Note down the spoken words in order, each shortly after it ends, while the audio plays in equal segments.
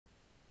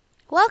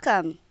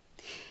Welcome!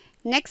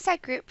 Next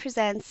Tech Group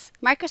presents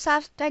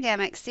Microsoft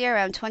Dynamics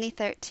CRM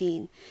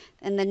 2013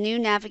 and the new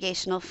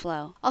navigational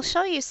flow. I'll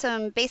show you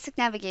some basic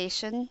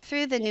navigation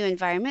through the new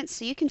environment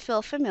so you can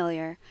feel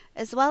familiar,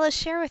 as well as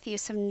share with you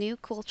some new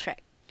cool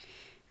tricks.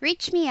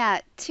 Reach me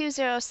at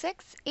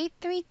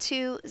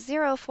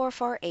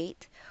 206-832-0448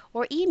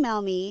 or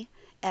email me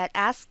at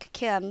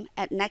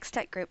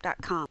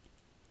askkim@nexttechgroup.com.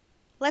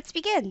 Let's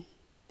begin.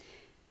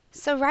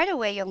 So right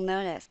away you'll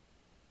notice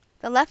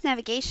the left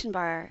navigation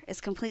bar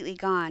is completely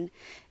gone,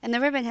 and the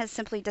ribbon has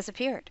simply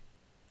disappeared.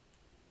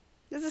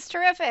 This is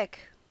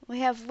terrific!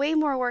 We have way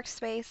more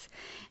workspace,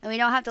 and we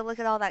don't have to look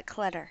at all that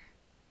clutter.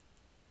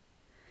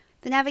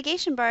 The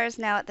navigation bar is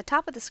now at the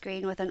top of the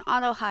screen with an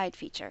auto-hide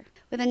feature.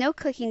 With a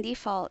no-clicking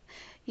default,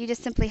 you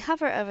just simply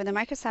hover over the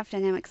Microsoft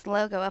Dynamics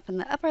logo up in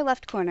the upper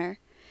left corner,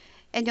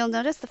 and you'll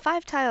notice the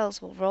 5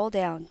 tiles will roll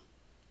down.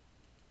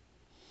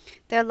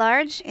 They're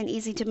large and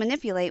easy to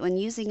manipulate when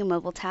using a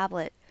mobile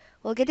tablet.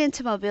 We'll get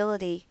into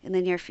mobility in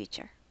the near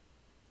future.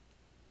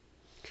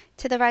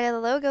 To the right of the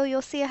logo,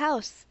 you'll see a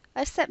house.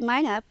 I've set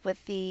mine up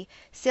with the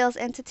sales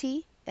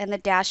entity and the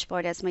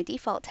dashboard as my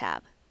default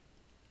tab.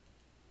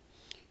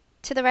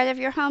 To the right of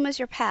your home is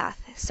your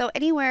path, so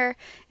anywhere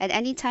at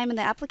any time in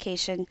the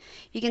application,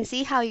 you can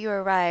see how you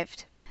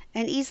arrived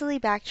and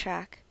easily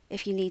backtrack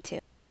if you need to.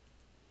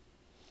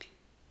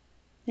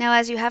 Now,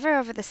 as you hover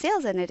over the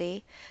sales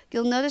entity,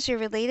 you'll notice your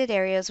related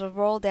areas will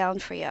roll down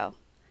for you.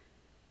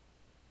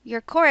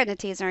 Your core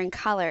entities are in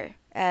color,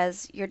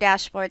 as your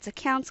dashboard's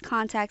accounts,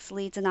 contacts,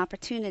 leads, and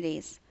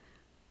opportunities.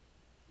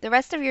 The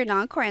rest of your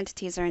non-core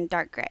entities are in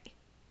dark gray.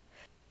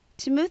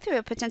 To move through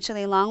a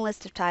potentially long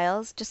list of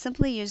tiles, just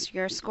simply use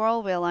your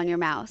scroll wheel on your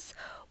mouse,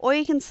 or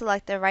you can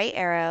select the right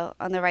arrow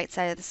on the right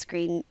side of the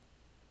screen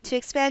to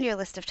expand your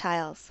list of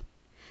tiles.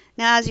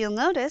 Now, as you'll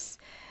notice,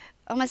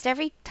 almost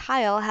every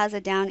tile has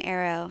a down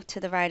arrow to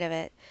the right of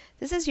it.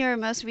 This is your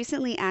most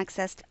recently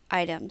accessed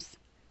items.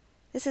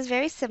 This is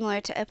very similar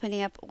to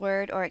opening up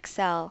Word or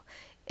Excel.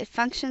 It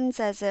functions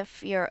as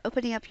if you're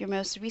opening up your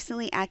most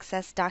recently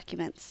accessed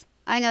documents.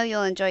 I know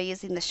you'll enjoy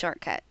using the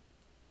shortcut.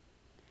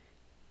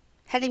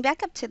 Heading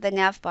back up to the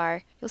nav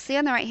bar, you'll see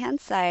on the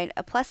right-hand side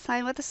a plus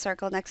sign with a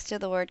circle next to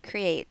the word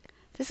Create.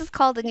 This is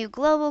called the new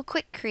Global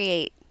Quick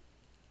Create.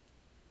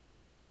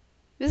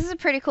 This is a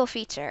pretty cool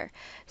feature.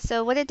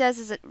 So what it does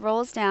is it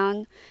rolls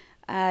down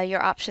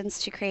your options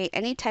to create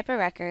any type of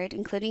record,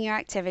 including your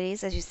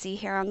activities, as you see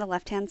here on the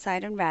left-hand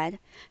side in red,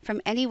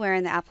 from anywhere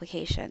in the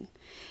application.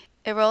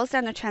 It rolls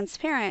down a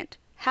transparent,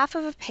 half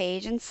of a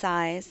page in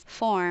size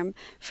form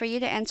for you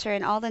to enter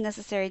in all the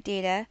necessary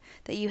data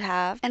that you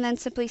have, and then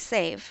simply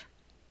save.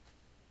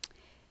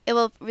 It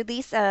will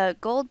release a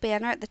gold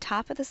banner at the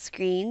top of the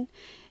screen,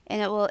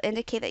 and it will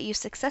indicate that you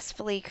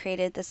successfully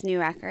created this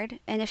new record,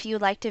 and if you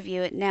would like to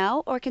view it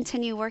now or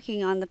continue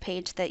working on the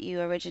page that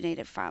you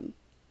originated from.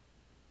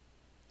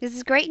 This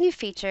is a great new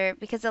feature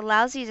because it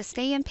allows you to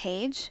stay in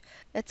page.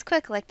 It's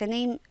quick, like the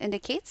name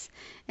indicates,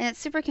 and it's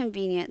super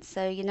convenient,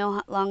 so you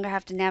no longer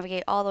have to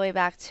navigate all the way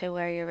back to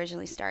where you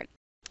originally started.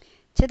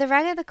 To the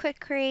right of the Quick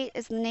Create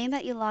is the name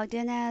that you logged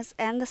in as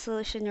and the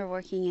solution you're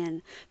working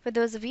in. For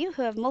those of you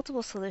who have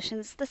multiple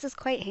solutions, this is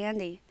quite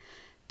handy.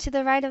 To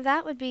the right of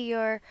that would be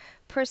your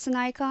person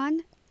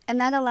icon, and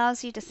that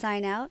allows you to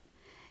sign out.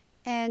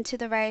 And to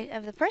the right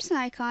of the person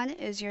icon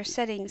is your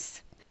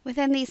settings.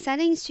 Within these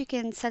settings, you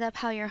can set up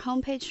how your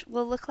homepage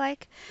will look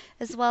like,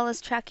 as well as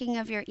tracking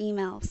of your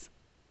emails.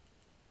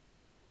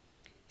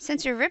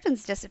 Since your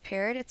ribbon's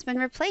disappeared, it's been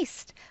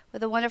replaced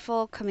with a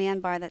wonderful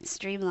command bar that's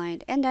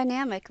streamlined and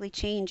dynamically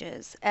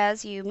changes.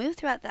 As you move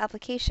throughout the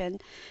application,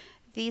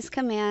 these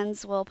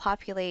commands will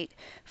populate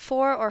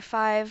 4 or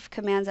 5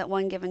 commands at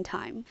one given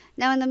time.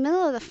 Now in the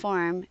middle of the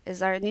form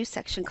is our new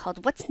section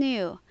called What's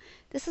New?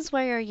 This is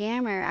where your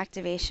Yammer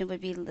activation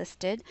would be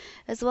listed,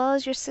 as well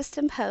as your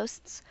system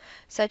posts,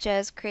 such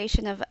as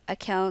creation of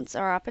accounts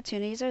or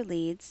opportunities or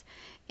leads,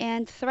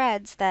 and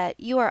threads that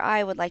you or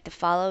I would like to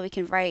follow. We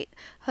can write,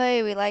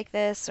 hey, we like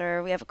this,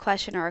 or we have a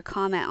question or a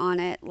comment on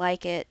it,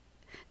 like it,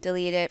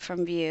 delete it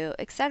from view,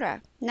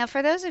 etc. Now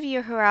for those of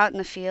you who are out in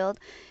the field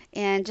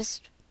and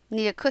just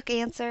need a quick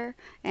answer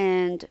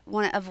and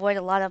want to avoid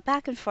a lot of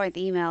back and forth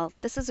email,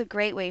 this is a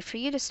great way for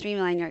you to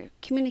streamline your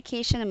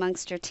communication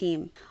amongst your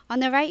team. On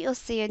the right, you'll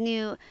see a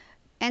new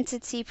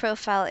entity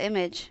profile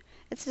image.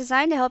 It's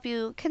designed to help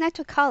you connect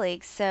with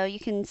colleagues, so you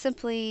can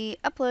simply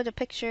upload a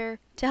picture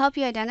to help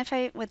you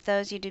identify with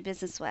those you do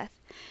business with.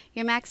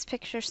 Your max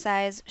picture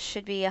size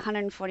should be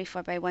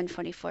 144 by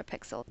 144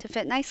 pixel to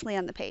fit nicely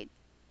on the page.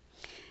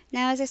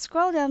 Now as I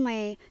scroll down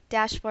my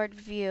dashboard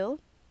view,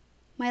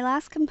 my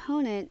last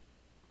component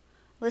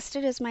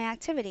listed as my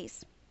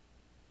activities.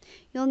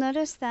 You'll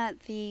notice that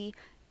the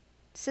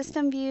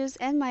system views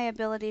and my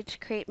ability to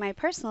create my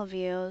personal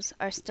views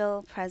are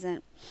still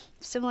present,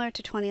 similar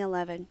to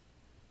 2011.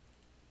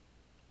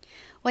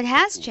 What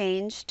has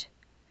changed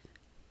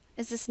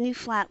is this new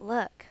flat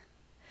look.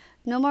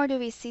 No more do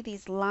we see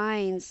these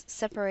lines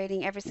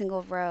separating every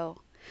single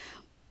row.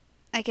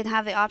 I can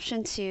have the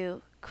option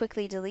to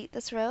quickly delete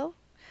this row,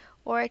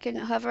 or I can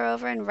hover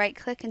over and right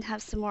click and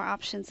have some more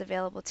options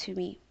available to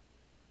me.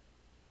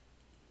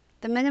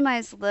 The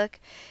minimized look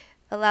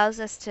allows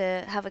us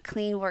to have a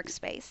clean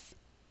workspace.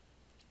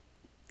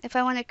 If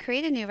I want to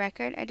create a new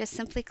record, I just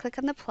simply click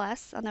on the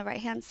plus on the right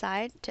hand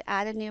side to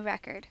add a new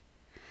record.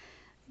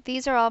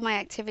 These are all my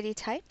activity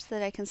types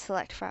that I can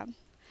select from.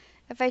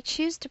 If I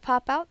choose to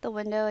pop out the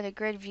window in a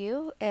grid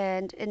view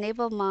and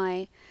enable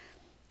my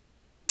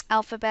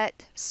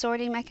alphabet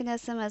sorting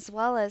mechanism as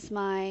well as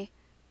my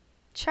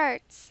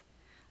charts,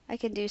 I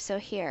can do so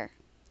here.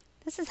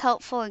 This is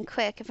helpful and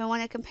quick if I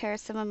want to compare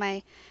some of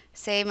my,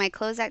 say, my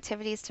close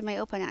activities to my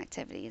open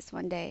activities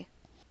one day.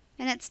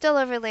 And it's still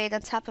overlaid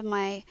on top of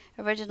my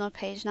original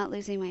page, not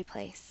losing my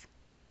place.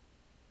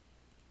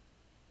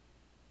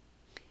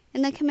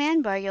 In the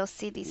command bar, you'll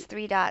see these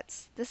 3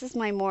 dots. This is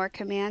my More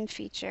Command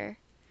feature.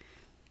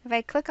 If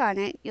I click on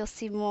it, you'll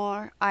see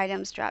more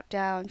items drop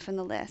down from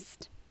the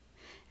list.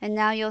 And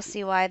now you'll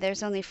see why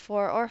there's only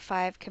 4 or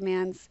 5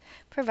 commands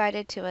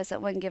provided to us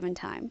at one given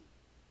time.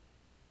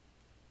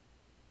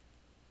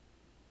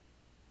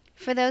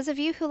 For those of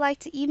you who like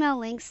to email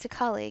links to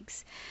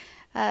colleagues,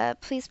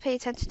 please pay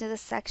attention to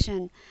this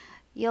section.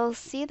 You'll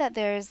see that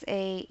there's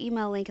an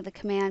email link in the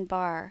command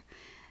bar.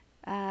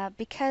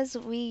 Because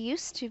we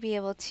used to be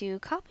able to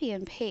copy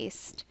and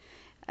paste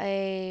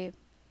a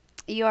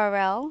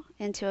URL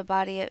into a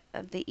body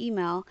of the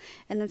email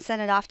and then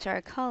send it off to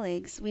our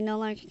colleagues, we no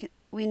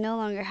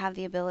longer have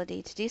the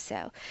ability to do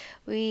so.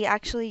 We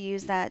actually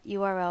use that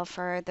URL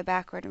for the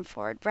backward and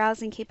forward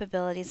browsing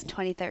capabilities in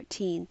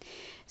 2013.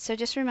 So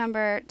just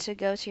remember to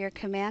go to your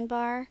command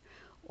bar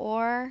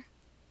or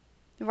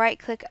right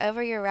click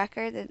over your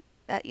record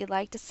that you'd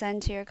like to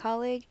send to your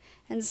colleague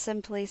and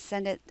simply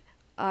send it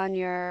on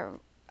your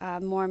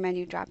More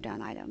menu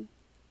drop-down item.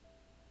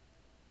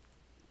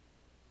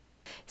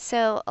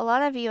 So a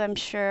lot of you, I'm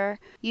sure,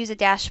 use a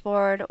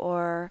dashboard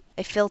or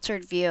a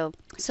filtered view.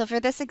 So for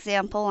this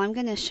example, I'm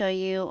going to show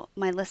you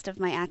my list of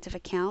my active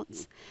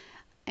accounts.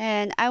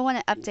 And I want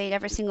to update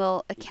every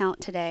single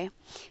account today.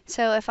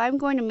 So if I'm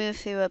going to move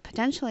through a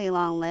potentially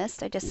long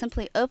list, I just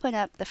simply open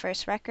up the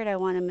first record I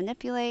want to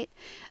manipulate,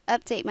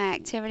 update my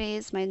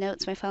activities, my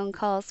notes, my phone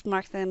calls,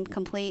 mark them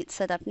complete,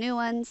 set up new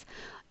ones.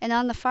 And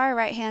on the far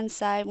right hand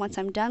side, once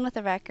I'm done with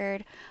the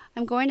record,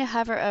 I'm going to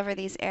hover over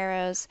these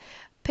arrows,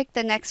 pick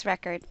the next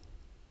record.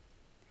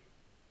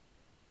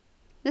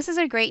 This is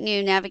a great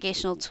new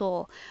navigational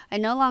tool. I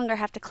no longer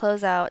have to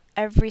close out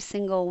every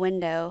single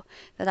window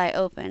that I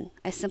open.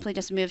 I simply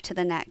just move to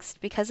the next.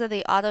 Because of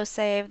the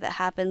autosave that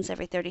happens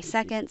every 30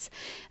 seconds,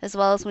 as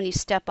well as when you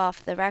step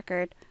off the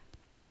record,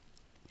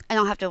 I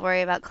don't have to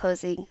worry about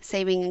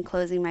saving and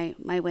closing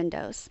my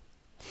windows.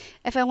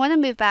 If I want to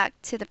move back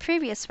to the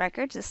previous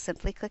record, just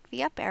simply click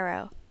the up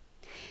arrow.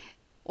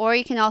 Or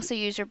you can also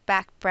use your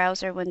back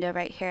browser window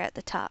right here at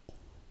the top.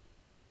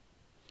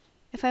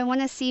 If I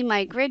want to see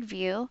my grid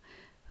view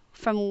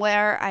from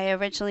where I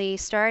originally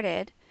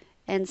started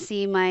and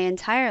see my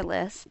entire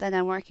list that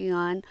I'm working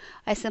on,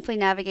 I simply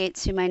navigate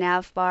to my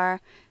nav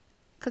bar,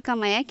 click on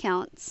my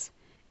accounts,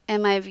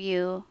 and my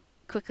view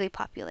quickly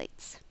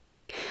populates.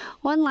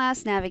 One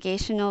last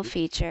navigational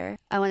feature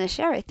I want to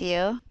share with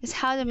you is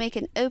how to make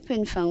an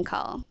open phone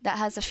call that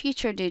has a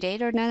future due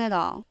date or none at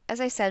all. As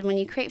I said, when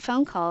you create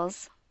phone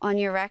calls on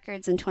your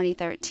records in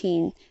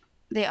 2013,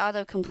 they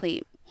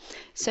autocomplete.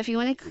 So if you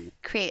want to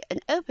create an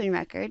open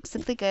record,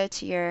 simply go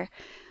to your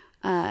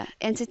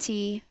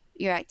entity,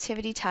 your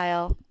activity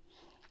tile,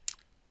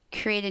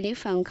 create a new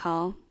phone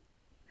call,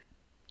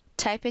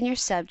 type in your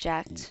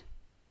subject,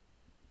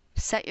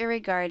 set your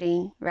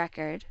regarding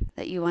record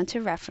that you want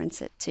to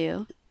reference it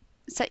to,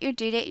 set your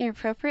due date and your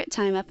appropriate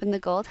time up in the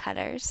gold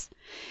headers,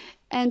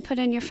 and put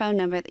in your phone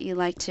number that you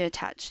like to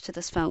attach to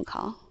this phone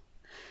call.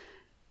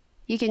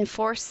 You can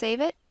force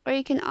save it or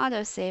you can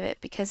auto save it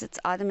because it's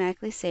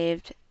automatically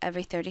saved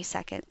every 30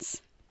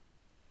 seconds.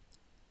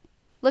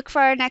 Look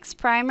for our next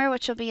primer,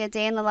 which will be a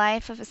day in the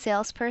life of a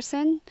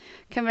salesperson,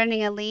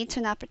 converting a lead to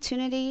an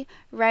opportunity,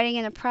 writing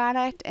in a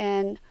product,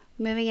 and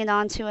moving it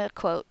on to a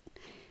quote.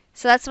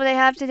 So that's what I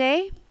have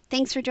today.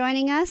 Thanks for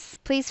joining us.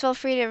 Please feel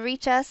free to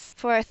reach us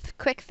for a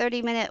quick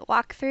 30-minute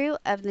walkthrough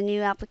of the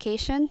new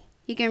application.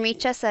 You can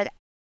reach us at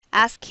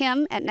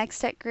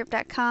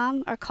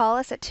askhim@nexttechgroup.com or call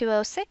us at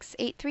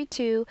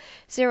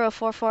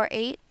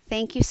 206-832-0448.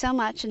 Thank you so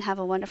much and have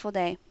a wonderful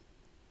day.